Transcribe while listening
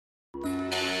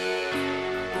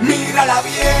Mírala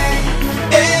bien,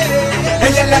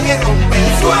 ella es la que rompe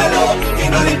el suelo y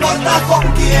no le importa con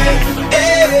quién.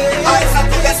 A esa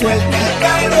tú le suelta el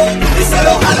pelo y se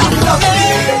lo jala los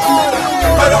pies.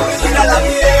 Pero mírala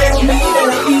bien,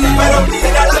 pero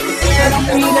mírala bien.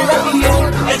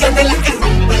 Ella es de la que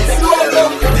rompe el suelo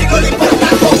y no le importa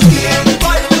con quién.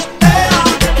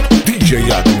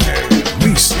 DJ Acme,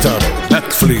 Mr.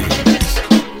 Netflix.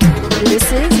 This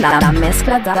is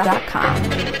lamezcla.com.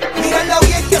 Mírala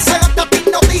bien que se gasta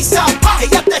hipnotiza,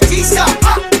 ella te hechiza.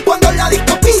 Cuando la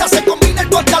disco pisa se combina el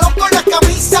pantalón con la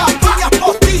camisa. Ella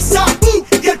postiza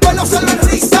y el pelo se lo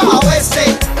enriza. A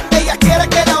veces ella quiere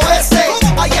que la bese,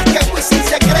 ahí es que Wisin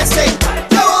se crece.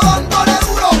 Llevo dándole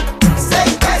duro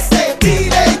 6 meses,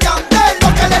 dile Yandel lo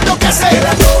que le enloquece. Que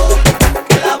la toque,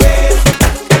 que la bese,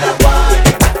 que la guay,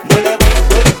 no le voy a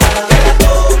importar. Que la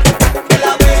toque, que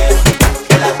la bese,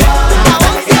 que la guay.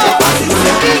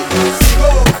 Sigo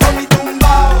con mi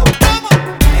tumbao,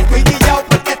 estoy guillao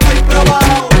porque estoy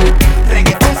probado.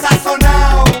 Reggaetón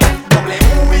sazonao,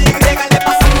 W y le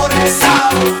pasan por el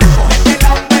sao. Cógete la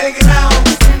underground,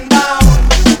 down,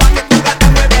 pa' que tu gata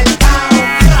mueve el town.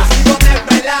 Recibo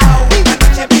desvelao, la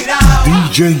noche virao.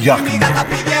 DJ Mi Acme, gata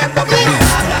pidiendo que me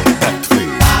habla. Netflix.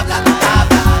 Tabla,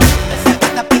 tabla, esa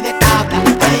gata pide tabla,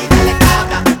 ey, dale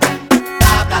tabla,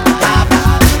 tabla, tabla.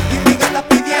 Y mi gata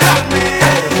pidiéndome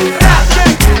tabla,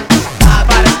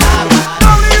 tabla, tabla.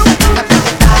 Esa gata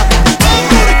pide tabla, ey,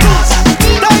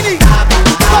 dale tabla,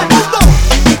 tabla, tabla.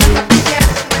 Y mi gata pidiéndome.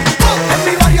 En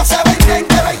mi barrio se vende en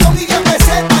Bellón y 10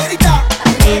 pesetas, grita.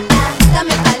 Paleta,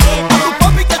 dame paleta. A tu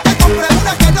papi que te compre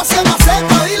una que no sea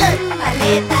maceta, dile.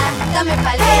 Paleta, dame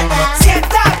paleta.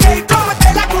 Siéntate y cómete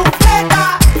la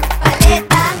completa.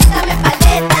 Paleta, dame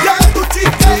paleta. Ya es tu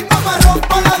chica y mamá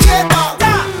rompa la dieta.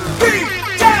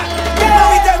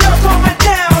 Mami te veo como el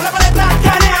neo, la paleta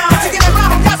caneao. Si quieres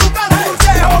bajo que azúcar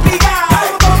dulce obligado.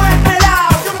 Como el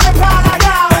pelao, yo no te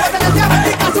palagao. Esta es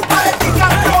diabética, su paletica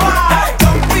probao.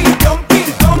 Jumping,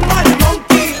 jumping, como el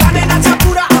monkey. La nena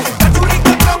chapura, la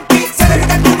churrica tronqui. Se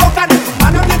derrite en tu boca, en tu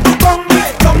mano y en tu combi.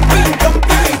 Jumping,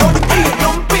 jumping, jumping,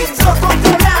 jumping. Solo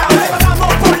controlao, le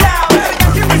bajamos por lado. El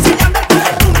yankee me enseñando el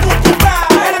tum tum tum pao.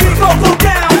 Enemigo go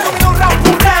down, conmigo round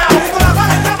por round. Con la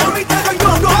bala en la mamita doy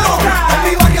yo no. En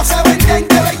mi barrio se venden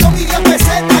de Bellón y 10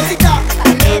 pesetas, grita.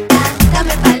 Paleta,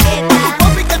 dame paleta.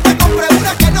 Papi que te compre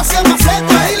una que no sea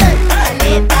maceta, dile.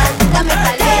 Paleta, dame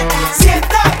paleta.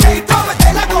 Siéntate y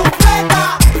cómete la completa.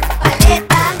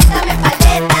 Paleta, dame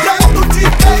paleta. Ya es tu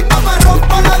chica y mamá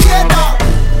rompa la dieta.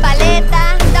 Paleta,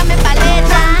 dame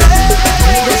paleta.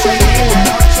 Yo soy de la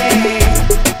noche,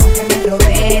 aunque me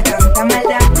rodee tanta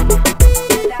maldad.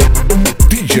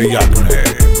 DJ Acme,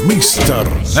 Mr.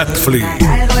 Netflix.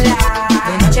 Algo la,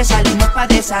 de noche salimos pa'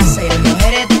 deshacer.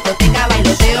 Mujeres, discoteca,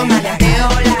 bailoteo, maleanteo,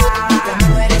 la. Las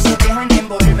mujeres se dejan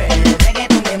envolver.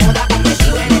 Reggaeton de moda con que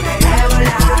suben en el algo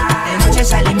la. De noche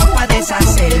salimos pa'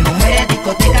 deshacer. Mujeres,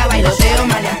 discoteca, bailoteo,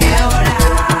 maleanteo, la.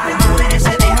 Las mujeres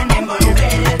se dejan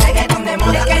envolver. Reggaeton de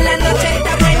moda. Es que la noche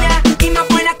está buena y más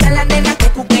buena que las nenas que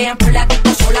cuquean por la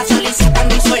disco sola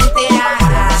solicitando y soltera.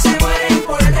 Se mueren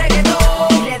por el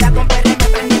reggaetón y le da con perre, me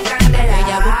prende candela.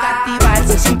 Ella busca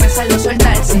activarse sin pensarlo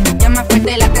soltarse. Llama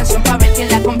fuerte la atención pa' ver quién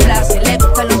la complace. Le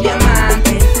gustan los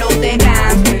diamantes, el flow de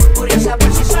grande. Curiosa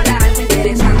por sí sola, algo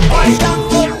interesante.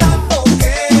 Bailando tanto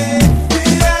que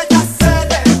mi ella se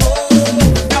dejó.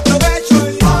 Me aprovecho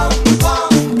y pam,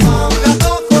 pam, pam. La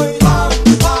toco y pam,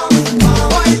 pam, pam.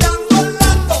 Bailando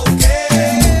tanto que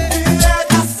mi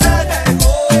ella se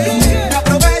dejó. Me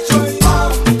aprovecho y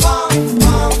pam, pam,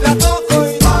 pam. La toco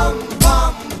y pam,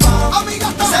 pam, pam. Amiga,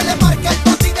 se le marca el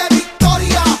boti de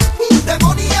victoria.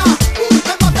 Demonía,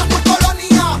 te mata tu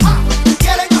colonia.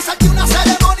 Quieren hacerte una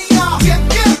ceremonia. ¿Quién?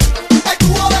 El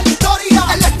dúo de la historia.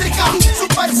 Eléctrica,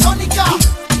 supersónica.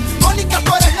 Mónica,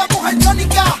 tú eres la mujer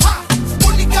tónica.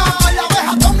 Única, la vez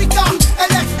atómica.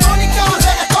 Electrónica,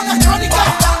 reggaetón es crónica.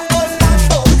 Bailando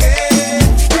tanto que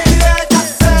mi ella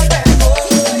se dejó.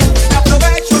 Me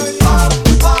aprovecho y pam,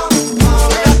 pam, pam.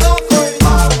 La toco y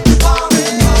pam, pam,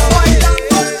 pam.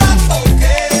 Bailando tanto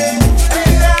que mi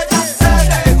ella se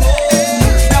dejó.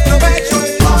 Me aprovecho y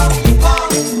pam,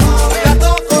 pam, pam. La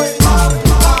toco y pam,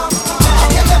 pam, pam.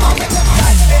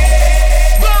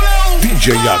 DJ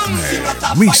Acme,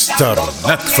 Mr.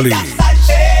 Netflix.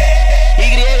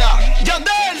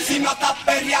 Yandel, si no estás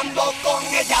peleando con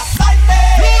ella, salte.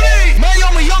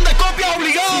 $500,000 de copias Si no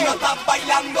obligadas. estás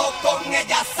bailando con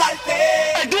ella, salte.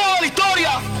 El dúo de la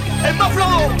historia, el más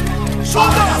flojo. Para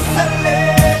Suelta. hacerle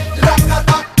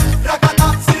racata, racata.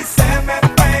 Si se me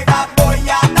pega, voy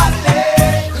a darle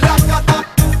racata,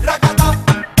 racata.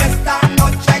 Esta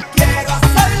noche quiero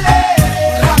hacerle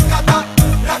racata,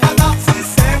 racata.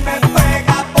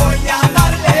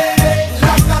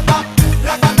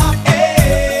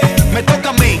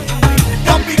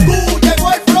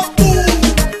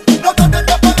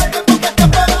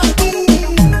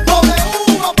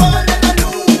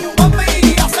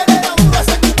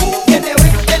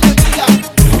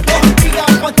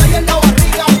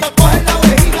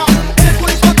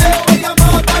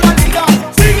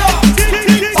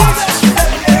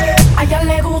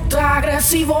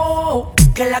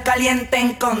 que la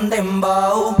calienten con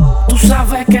dembow. Tú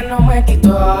sabes que no me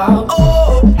quito.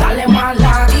 Dale más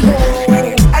látigo.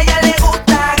 A ella le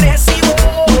gusta agresivo,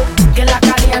 que la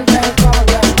calienten con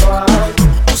dembow.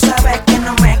 Tú sabes que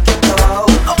no me quito.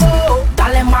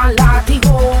 Dale más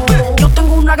látigo. Yo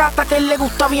tengo una gata que le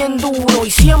gusta bien duro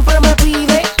y siempre me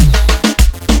pide.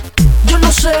 Yo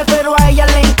no sé, pero a ella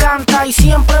le encanta y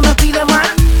siempre me pide más.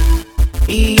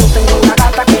 Y yo tengo una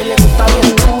gata que le gusta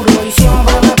bien duro y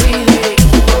siempre me pide.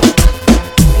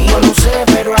 Y yo no sé,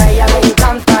 pero a ella le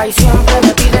encanta y siempre me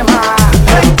pide más.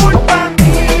 No es culpa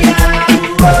mía,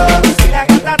 si la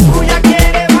gata tuya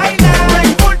quiere bailar. No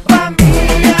es culpa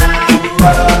mía,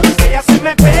 si ella se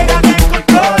me pega me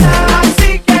controla.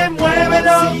 Así que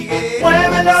muévelo,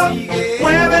 muévelo,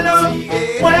 muévelo,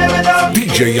 muévelo.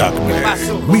 DJ Acme,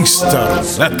 Mr.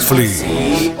 Netflix.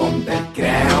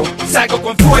 Salgo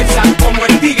con fuerza, como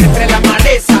el tigre entre la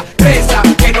maleza. Presa,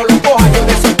 que no lo coja yo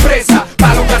de sorpresa.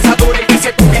 Para los cazadores que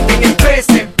se convierten en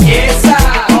presa. Empieza,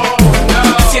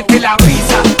 siente la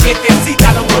brisa, que te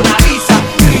excita, lo monaliza.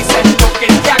 Risa es lo que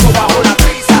te hago bajo la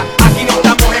brisa. Aquí no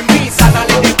estamos en misa,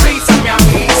 dale deprisa, me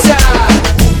avisa.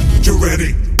 You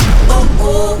ready?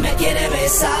 Me quiere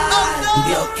besar,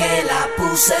 vio que la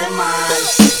puse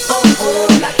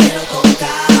mal. La quiero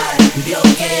tocar, vio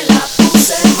que la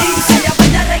puse mal. Y si ella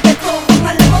baila reggaetón,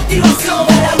 póngale motivación.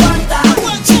 Dale aguanta,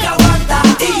 chica aguanta.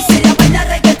 Y si ella baila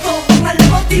reggaetón, póngale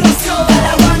motivación. Dale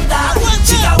aguanta,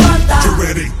 chica aguanta. You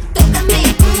ready?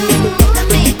 Tócame,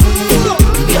 tócame,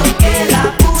 Vio que la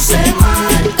puse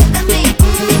mal. tócame,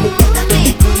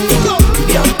 tócame.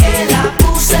 Vio que la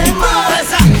puse mal.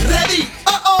 Ready,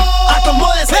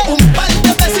 acomódese un par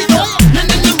de besitos. No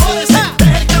enamórese,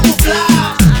 deje el camuflaje.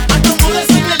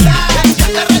 Acomódese en el live, ya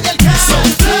te rayé el caso.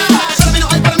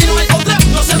 Para mí no hay otra,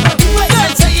 no se preocupe.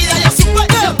 Enseguida ya supe,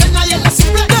 no que nadie la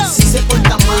suple. Si se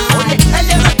porta mal, oye,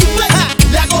 ella la tuve.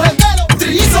 Le hago el dedo,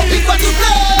 trillizo, pico a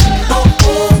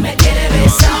tu Me quiere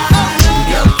besar,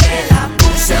 vio que la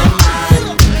puse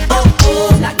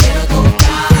mal. La quiero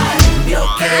tocar, vio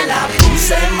que la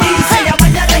puse mal. Y si ella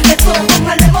baila reggaetón,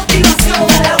 póngale motivación.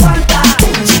 Dale aguanta,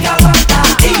 chica aguanta.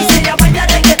 Y si ella baila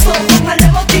reggaetón, póngale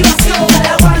motivación. Dale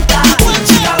aguanta,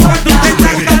 chica Tú te aguanta.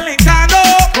 estás calentando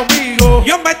conmigo,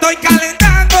 yo me estoy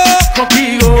calentando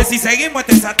contigo. Que si seguimos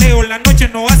este sateo, la noche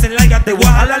no va a ser larga. Te voy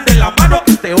a jalar de la mano,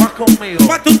 te vas conmigo.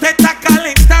 Tú te estás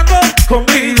calentando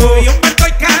conmigo, yo me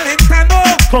estoy calentando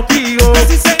contigo. Que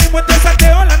si seguimos este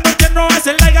sateo, la noche no va a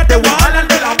ser larga. Te voy a jalar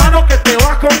de la mano, que te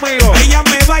vas conmigo. Ella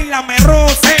me baila, me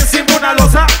roza encima una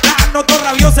losa. La noto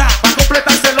rabiosa, pa'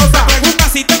 completar celosa. Pregunta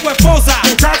si tengo esposa.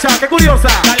 Muchacha, qué curiosa.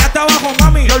 Dale hasta abajo,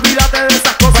 mami, Y olvídate de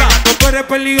esas cosas. bailando tú eres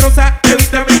peligrosa. Te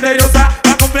viste misteriosa,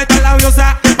 pa' completar la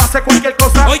labiosa. Que pase cualquier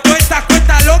cosa. Hoy tú estás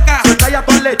cuenta loca. Suelta ya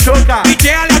tú le choca.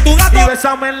 Picheale a tu Y gato.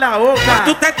 besame en la boca.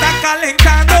 Tú te estás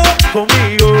calentando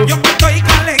Conmigo, yo me estoy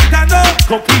calentando.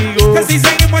 contigo. Que si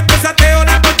seguimos este sateo,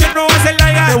 la noche no va a ser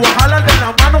larga. Te voy a jalar de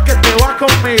la mano, que te vas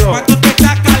conmigo. Tú te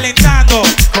estás calentando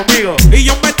Conmigo, y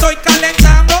yo me estoy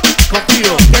calentando.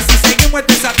 contigo. Que si seguimos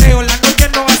este sateo, la noche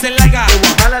no va a ser larga. Te voy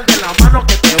a jalar de la mano,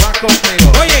 que te vas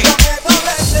conmigo. Oye,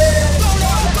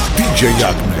 DJ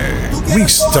Acme,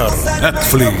 Mr.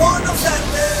 Netflix.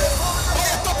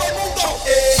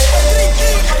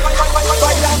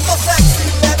 Bailando sexy,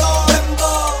 le doy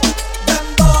dembow,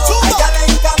 dembow. A ella le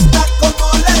encanta como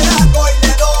le hago y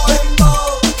le doy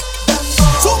dembow,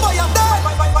 dembow.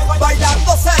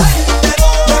 Bailando sexy, le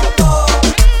doy dembow,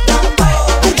 dembow.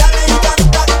 A ella le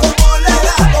encanta como le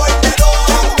hago y le doy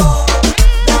dembow,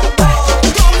 dembow.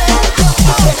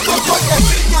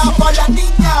 Piña pa' la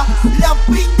niña, la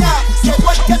piña,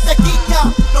 llegó el que te quiña.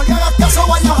 No le hagas caso,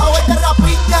 vaya a verte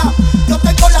rapiña. Yo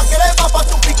tengo la crema pa'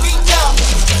 tu piquiña.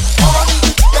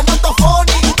 Que no te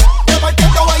funny, que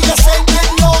bailando bailes en el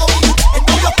lobby. El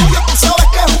novio tuyo tú sabes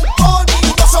que es un pony.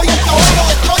 Yo soy el cabello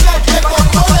de Troya, el que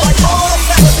controla el body.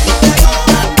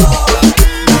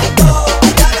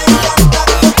 Ya le encanta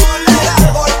como le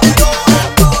hago y le doy.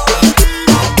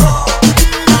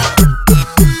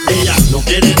 Ella no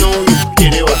quiere novio,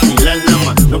 quiere vacilar nada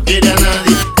más. No quiere a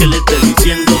nadie que le esté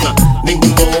diciendo nada.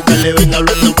 Ningún bobo que le venga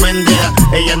hablando pendeja.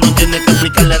 Ella no tiene que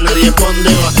explicarle a nadie por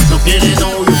dónde va. No quiere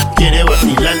novio, quiere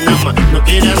vacilar nada más. No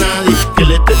quiere a nadie que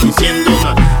le esté diciendo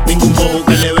nada. Ningún bobo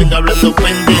que le venga hablando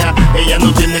pendeja. Ella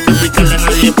no tiene que explicarle a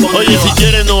nadie por dónde va. Oye, si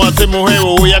quieres no hacemos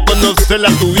jevo. Voy a conocerla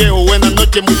a tu viejo. Buenas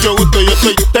noches, mucho gusto, yo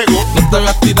soy Tego. No te voy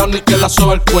a tirar ni que la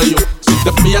soba el cuello. Si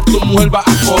te pilla tu mujer, va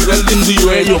a correr lindo y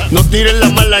bello. No tires la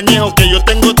malañejo que yo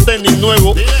tengo tenis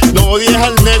nuevo. No odies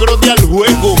al negro de al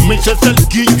juego. Me hice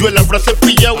cerquillo en la frase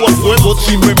pillado a fuego.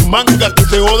 Si me manga que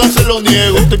se joda se lo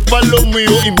niego. Estoy pa' lo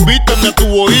mío, invítame a tu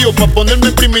bohío pa'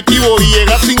 ponerme primitivo y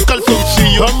llegar sin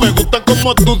calzoncillo. Me gusta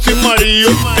como tú sin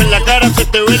marido, que en la cara se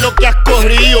te ve lo que has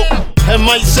corrido. Es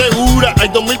más segura, hay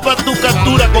 2000 pa' tu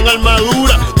captura con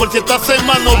armadura. Por si esta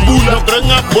semana bula, no creo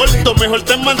en aborto, mejor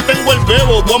te mantengo el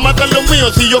bebo. Voy a matar los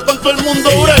míos si yo con todo el mundo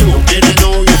brego. No quiere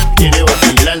novio, quiere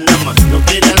vacilar nada más. No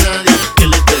quiere a nadie que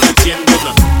le esté diciendo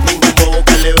nada. Ningún bobo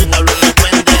que le venga hablando de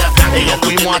pendeja. Ella no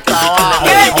tiene que aplicar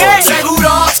la ¿Qué?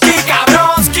 Seguroski,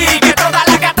 cabroski, que todas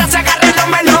las gatas se agarren los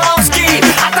meloski.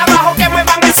 Hasta abajo que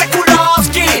muevan ese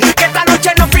culoski, que esta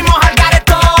noche nos fuimos al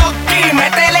garetoski.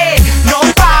 Métele, no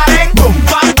paren, boom,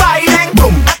 bam, bailen,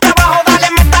 boom. Hasta abajo dale,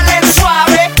 métale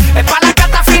suave. Es pa' la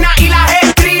gata fina y las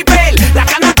stripper. La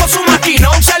que anda con su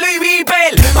maquinón, celo y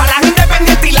viper. Pa' las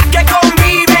independientes y las que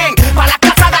conviven. Pa' las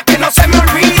casadas que no se me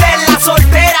olviden. Las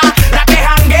solteras, las que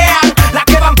janguean, las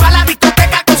que van pa' la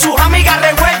discoteca con sus amigas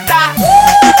revueltas.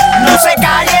 No se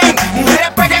callen,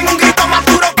 mujeres peguen un grito más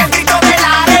duro que el grito del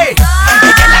are.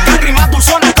 Ella es la cangri más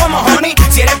dulzona como honey.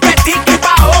 Si eres petit, que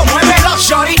bajo, mueve los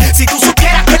shorty. Si tú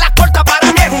supieras que la corta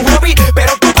para mí es un hobby,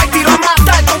 pero tú pa' tiro a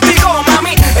matar contigo,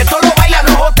 mami. Esto lo bailan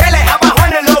los hoteles abajo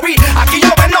en el lobby. Aquí yo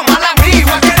vendo mal a mí,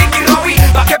 igual que Ricky Robbie.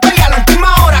 Pa' que pelea a la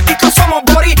última hora, aquí todos somos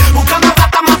body. Buscando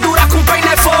gatas más duras que un peine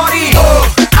 40. Oh,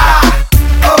 ah,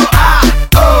 oh, ah,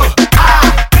 oh, ah.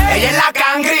 Ella es la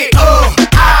cangri. Oh,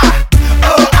 ah,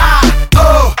 oh, ah,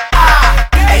 oh, ah.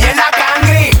 Ella es la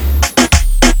cangri.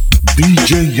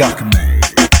 DJ Acme,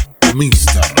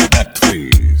 Mr.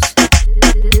 Netflix.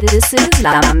 This is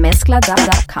la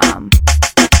mezcla.com.